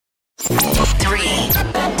3, 2, 1.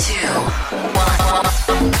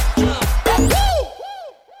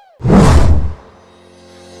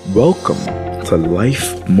 Welcome to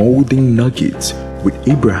Life Molding Nuggets with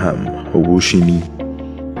Abraham Owushini,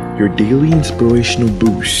 your daily inspirational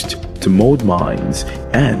boost to mold minds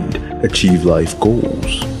and achieve life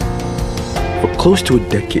goals. For close to a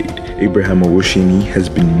decade, Abraham Owushini has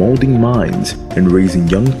been molding minds and raising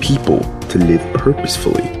young people to live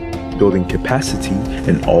purposefully, building capacity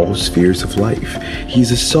in all spheres of life. He is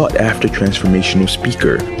a sought-after transformational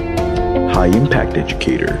speaker, high-impact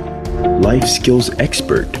educator, life skills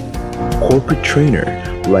expert, corporate trainer,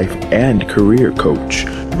 life and career coach,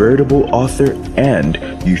 veritable author, and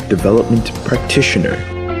youth development practitioner.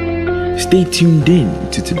 Stay tuned in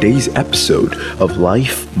to today's episode of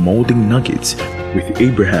Life Molding Nuggets with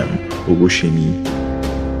Abraham Owushini.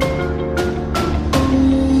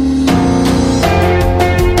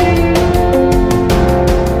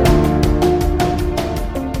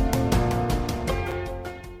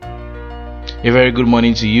 A very good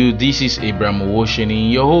morning to you. This is Abraham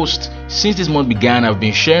Owushini, your host. Since this month began, I've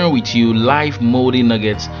been sharing with you life molding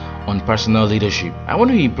nuggets on personal leadership. I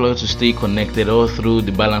want to implore you to stay connected all through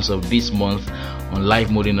the balance of this month on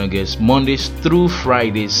Life Molding Nuggets, Mondays through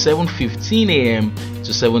Fridays, 7:15 a.m.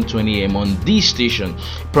 to 7:20 a.m. on this station.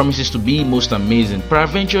 It promises to be most amazing.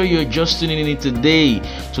 Peradventure, you're just tuning in today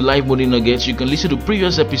to Life Molding Nuggets. You can listen to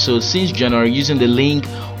previous episodes since January using the link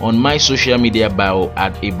on my social media bio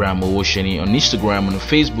at Abraham Owushini on Instagram, on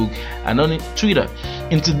Facebook, and on Twitter.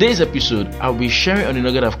 In today's episode, I'll be sharing on the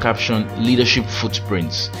nugget I've captioned Leadership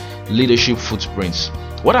Footprints. Leadership footprints.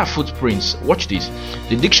 What are footprints? Watch this.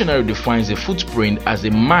 The dictionary defines a footprint as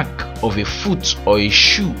a mark of a foot or a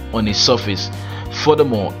shoe on a surface.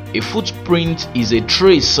 Furthermore, a footprint is a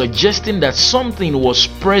trace suggesting that something was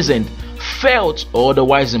present, felt, or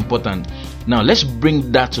otherwise important. Now, let's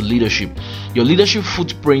bring that to leadership. Your leadership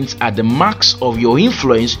footprints are the marks of your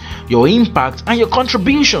influence, your impact, and your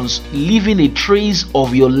contributions, leaving a trace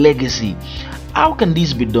of your legacy. How can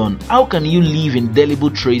this be done? How can you leave indelible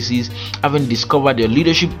traces, having discovered your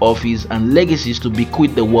leadership office and legacies to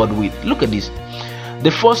bequeath the world with? Look at this.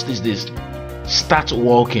 The first is this: start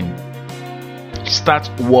walking. Start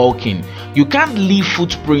walking. You can't leave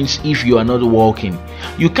footprints if you are not walking.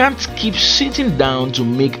 You can't keep sitting down to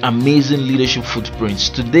make amazing leadership footprints.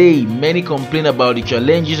 Today, many complain about the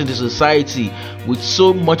challenges in the society with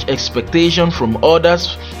so much expectation from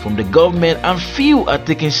others, from the government, and few are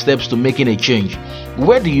taking steps to making a change.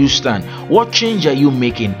 Where do you stand? What change are you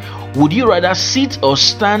making? Would you rather sit or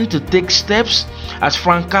stand to take steps? As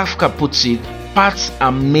Frank Kafka puts it, paths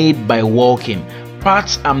are made by walking.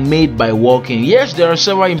 Paths are made by walking. Yes, there are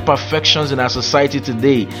several imperfections in our society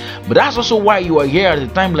today, but that's also why you are here at a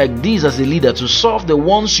time like this as a leader, to solve the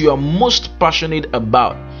ones you are most passionate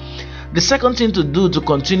about. The second thing to do to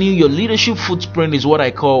continue your leadership footprint is what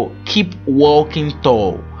I call keep walking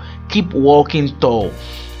tall. Keep walking tall.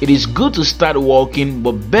 It is good to start walking,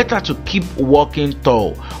 but better to keep walking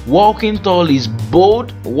tall. Walking tall is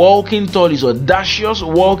bold, walking tall is audacious,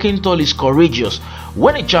 walking tall is courageous.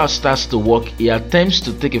 When a child starts to walk, he attempts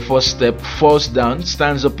to take a first step, falls down,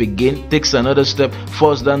 stands up again, takes another step,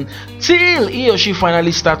 falls down, till he or she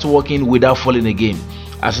finally starts walking without falling again.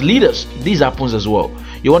 As leaders, this happens as well.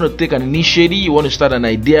 You want to take an initiative, you want to start an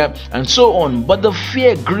idea, and so on, but the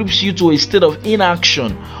fear grips you to a state of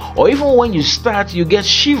inaction, or even when you start, you get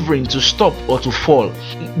shivering to stop or to fall.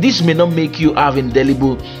 This may not make you have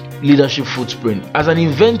indelible leadership footprint. As an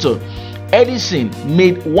inventor, Edison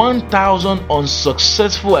made 1,000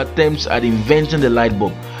 unsuccessful attempts at inventing the light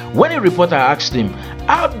bulb. When a reporter asked him,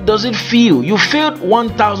 "How does it feel? You failed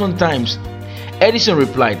 1,000 times." Edison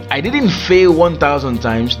replied, "I didn't fail 1,000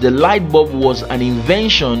 times. The light bulb was an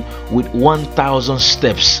invention with 1,000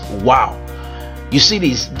 steps." Wow. You see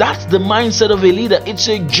this? That's the mindset of a leader. It's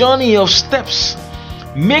a journey of steps.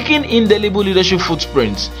 Making indelible leadership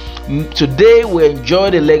footprints. Today we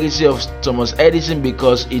enjoy the legacy of Thomas Edison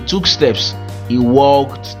because he took steps. He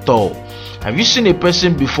walked tall. Have you seen a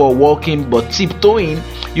person before walking but tiptoeing?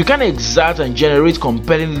 You can exert and generate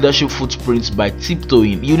compelling leadership footprints by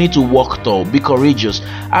tiptoeing. You need to walk tall, be courageous,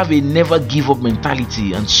 have a never give up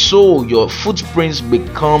mentality, and so your footprints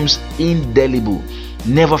becomes indelible,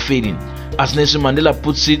 never fading. As Nelson Mandela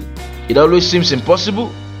puts it, it always seems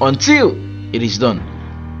impossible until it is done.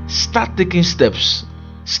 Start taking steps.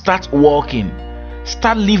 Start walking.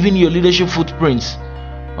 Start leaving your leadership footprints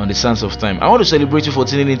on the sands of time. I want to celebrate you for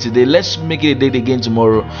tuning in today. Let's make it a date again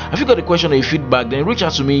tomorrow. If you got a question or a feedback, then reach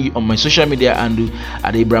out to me on my social media handle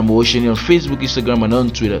at Abraham Owushini on Facebook, Instagram, and on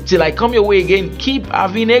Twitter. Till I come your way again, keep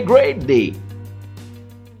having a great day.